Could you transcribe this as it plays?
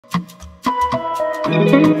Hey,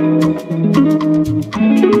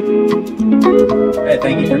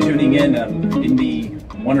 thank you for tuning in. In the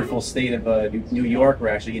wonderful state of New York, we're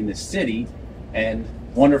actually in the city, and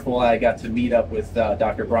wonderful I got to meet up with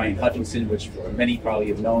Dr. Brian Hutcheson, which many probably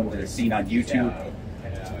have known and seen on YouTube.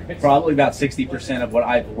 Probably about 60% of what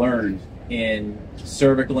I've learned in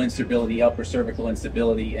cervical instability, upper cervical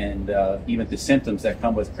instability, and even the symptoms that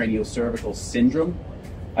come with CranioCervical syndrome,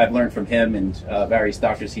 I've learned from him and various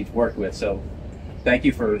doctors he's worked with. So thank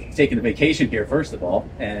you for taking a vacation here, first of all,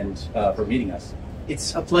 and for meeting us.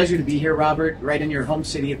 It's a pleasure to be here, Robert, right in your home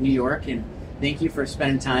city of New York, and thank you for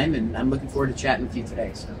spending time, and I'm looking forward to chatting with you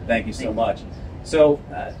today. So. Thank you so much. So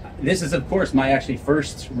this is, of course, my actually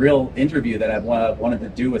first real interview that I've wanted to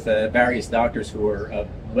do with various doctors who are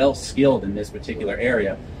well skilled in this particular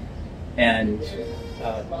area. And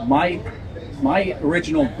my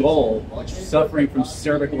original goal, suffering from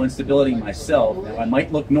cervical instability myself, now I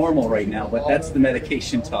might look normal right now, but that's the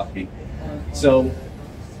medication talking. So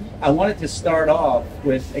I wanted to start off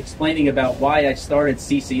with explaining about why I started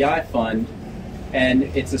CCI Fund, and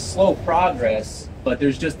it's a slow progress, but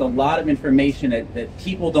there's just a lot of information that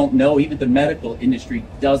people don't know, even the medical industry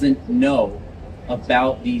doesn't know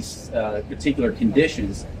about these particular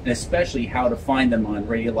conditions, and especially how to find them on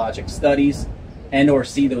radiologic studies and or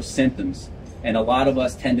see those symptoms. And a lot of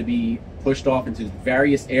us tend to be pushed off into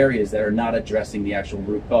various areas that are not addressing the actual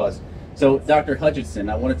root cause. So Dr.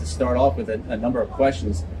 Hutcheson, I wanted to start off with a number of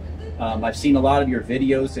questions. I've seen a lot of your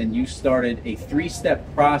videos, and you started a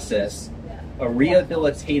 3-step process, a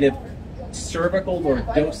rehabilitative cervical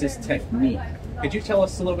lordosis technique. Could you tell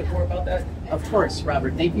us a little bit more about that? Of course,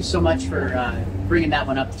 Robert. Thank you so much for bringing that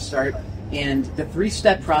one up to start. And the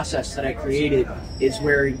 3-step process that I created is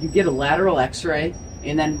where you get a lateral x-ray,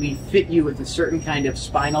 and then we fit you with a certain kind of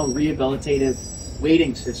spinal rehabilitative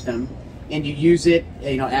weighting system, and you use it,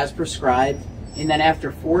 as prescribed. And then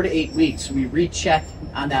after 4 to 8 weeks, we recheck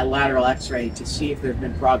on that lateral x-ray to see if there's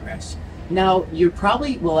been progress. Now, you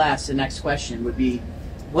probably will ask, the next question would be,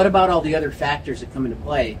 what about all the other factors that come into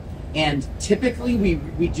play? And typically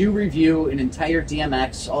we do review an entire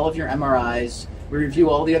DMX, all of your MRIs, we review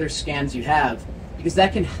all the other scans you have, because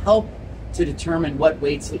that can help to determine what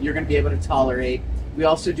weights that you're going to be able to tolerate. We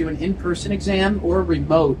also do an in-person exam or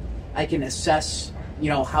remote. I can assess,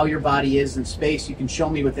 how your body is in space. You can show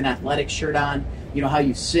me with an athletic shirt on, how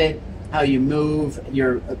you sit, how you move,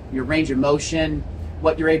 your range of motion,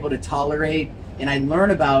 what you're able to tolerate, and I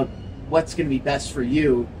learn about what's going to be best for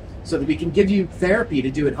you so that we can give you therapy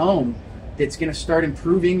to do at home that's going to start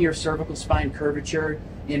improving your cervical spine curvature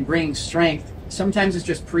and bringing strength. Sometimes it's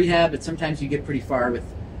just prehab, but sometimes you get pretty far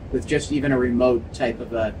with just even a remote type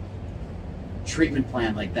of a treatment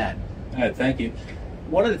plan like that. Thank you.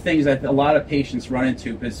 One of the things that a lot of patients run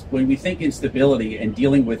into is when we think instability and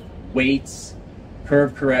dealing with weights,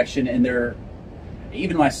 curve correction, and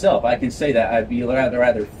even myself, I can say that I'd be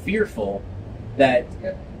rather fearful that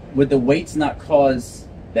would the weights not cause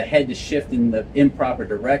the head to shift in the improper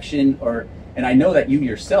direction, and I know that you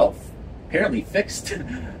yourself apparently fixed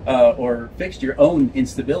your own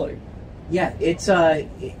instability. Yeah,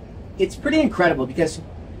 it's pretty incredible, because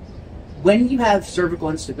when you have cervical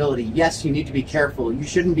instability, yes, you need to be careful. You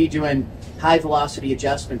shouldn't be doing high velocity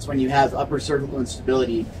adjustments when you have upper cervical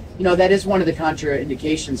instability. That is one of the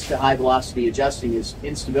contraindications to high velocity adjusting, is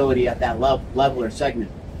instability at that level or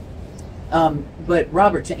segment. But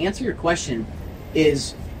Robert, to answer your question,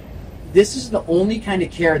 this is the only kind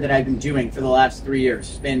of care that I've been doing for the last 3 years.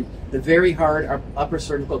 It's been the very hard upper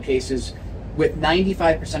cervical cases with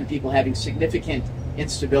 95% of people having significant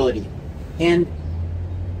instability. And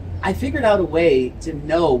I figured out a way to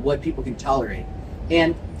know what people can tolerate.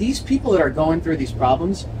 And these people that are going through these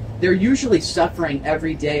problems, they're usually suffering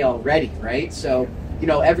every day already, right? So,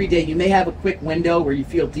 every day you may have a quick window where you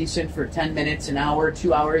feel decent for 10 minutes, an hour,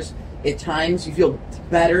 2 hours. At times you feel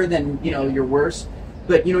better than, your worst,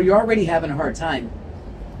 but, you're already having a hard time.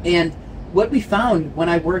 And what we found when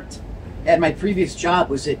I worked at my previous job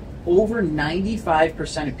was that over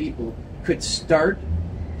 95% of people could start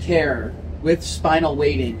care with spinal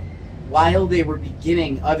weighting while they were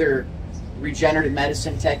beginning other regenerative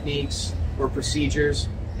medicine techniques or procedures,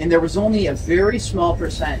 and there was only a very small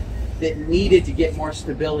percent that needed to get more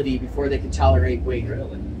stability before they could tolerate weight.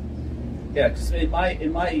 Really? Yeah, because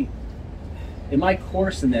in my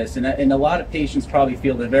course in this, and a lot of patients probably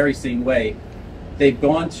feel the very same way, they've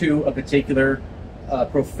gone to a particular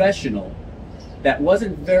professional that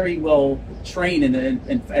wasn't very well trained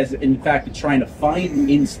in fact trying to find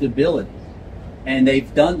instability. And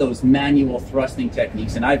they've done those manual thrusting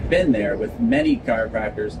techniques, and I've been there with many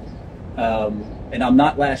chiropractors, And I'm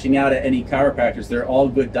not lashing out at any chiropractors. They're all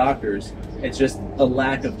good doctors. It's just a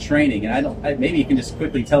lack of training. And maybe you can just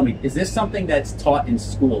quickly tell me, is this something that's taught in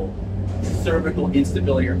school? Cervical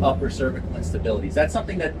instability or upper cervical instability. Is that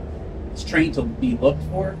something that is trained to be looked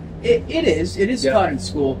for? It is taught in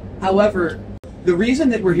school. However, the reason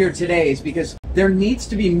that we're here today is because there needs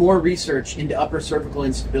to be more research into upper cervical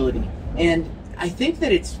instability. And I think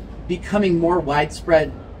that it's becoming more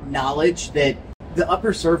widespread knowledge that the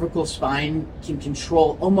upper cervical spine can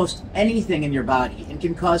control almost anything in your body and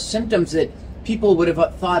can cause symptoms that people would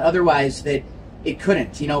have thought otherwise that it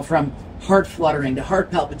couldn't, you know, from heart fluttering to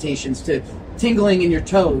heart palpitations to tingling in your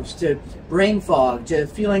toes to brain fog to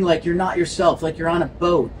feeling like you're not yourself, like you're on a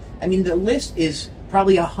boat. I mean, the list is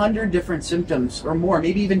probably 100 different symptoms or more,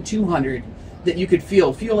 maybe even 200 that you could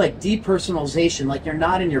feel like depersonalization, like you're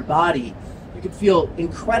not in your body. You could feel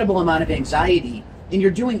incredible amount of anxiety, and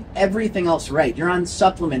you're doing everything else right. You're on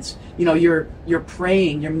supplements, you know, you're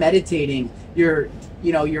praying, you're meditating, you're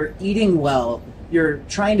eating well, you're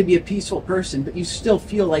trying to be a peaceful person, but you still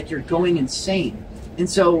feel like you're going insane. And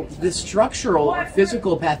so the structural or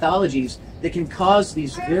physical pathologies that can cause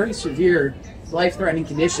these very severe life-threatening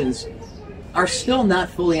conditions are still not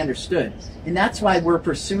fully understood. And that's why we're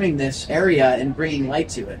pursuing this area and bringing light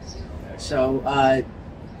to it. So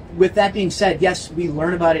with that being said, yes, we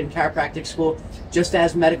learn about it in chiropractic school, just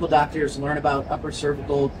as medical doctors learn about upper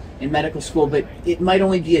cervical in medical school, but it might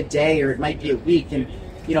only be a day or it might be a week. And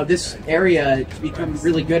you know, this area, to become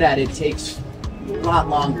really good at it, takes a lot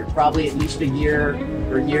longer, probably at least a year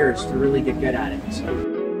or years to really get good at it. So.